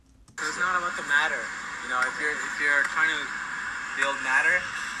not about the matter. You know, if you're trying to build matter,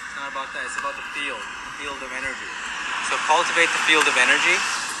 it's not about that. It's about the field of energy. So cultivate the field of energy.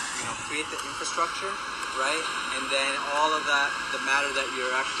 You know, create the infrastructure, right? And then all of that, the matter that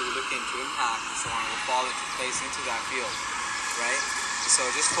you're actually looking to impact and so on, will fall into place into that field, right? So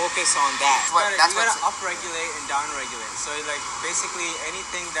just focus on that. You gotta upregulate and downregulate. So like basically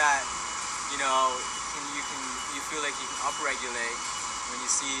anything that you know you feel like you can upregulate when you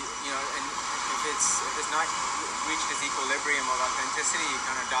see, you know, and if it's not reached this equilibrium of authenticity, you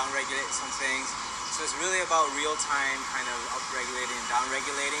kind of downregulate some things. So it's really about real time kind of upregulating and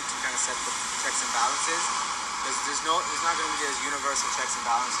downregulating to kind of set the checks and balances. Because there's not going to be those universal checks and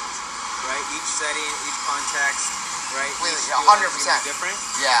balances, right? Each setting, each context, right? Completely, each 100%. Is different.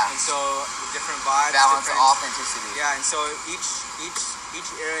 Yeah. And so different vibes. Balance, different, authenticity. Yeah, and so each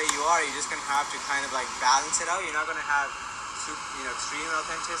area you're just going to have to kind of like balance it out. You're not going to have extreme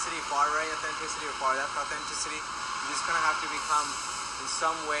authenticity, far right authenticity, or far left authenticity. You're just going to have to become, in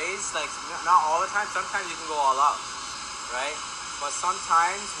some ways, like not all the time. Sometimes you can go all out, right? But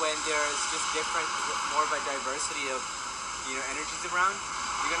sometimes when there's just different, more of a diversity of, energies around,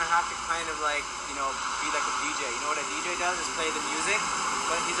 you're gonna have to kind of like, be like a DJ. You know what a DJ does is play the music,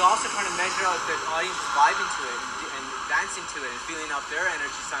 but he's also trying to measure out the audience is vibing to it and dancing to it and feeling up their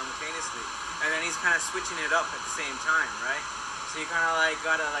energy simultaneously. And then he's kind of switching it up at the same time, right? So you kind of like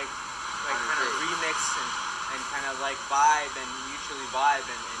gotta like kind of remix and kind of like vibe and mutually vibe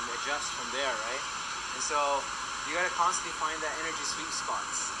and adjust from there, right? And so you gotta constantly find that energy sweet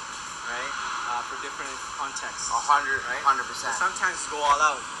spots, right? For different contexts. 100%. So sometimes go all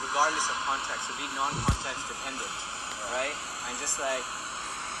out, regardless of context. So be non-context dependent, right? And just like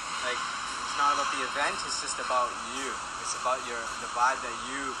it's not about the event. It's just about you. It's about the vibe that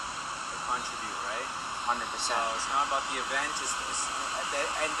you contribute, right? 100%. So it's not about the event. It's at the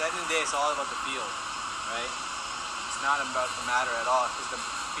end of the day, it's all about the field, right? It's not about the matter at all, because the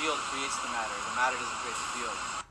field creates the matter. The matter doesn't create the field.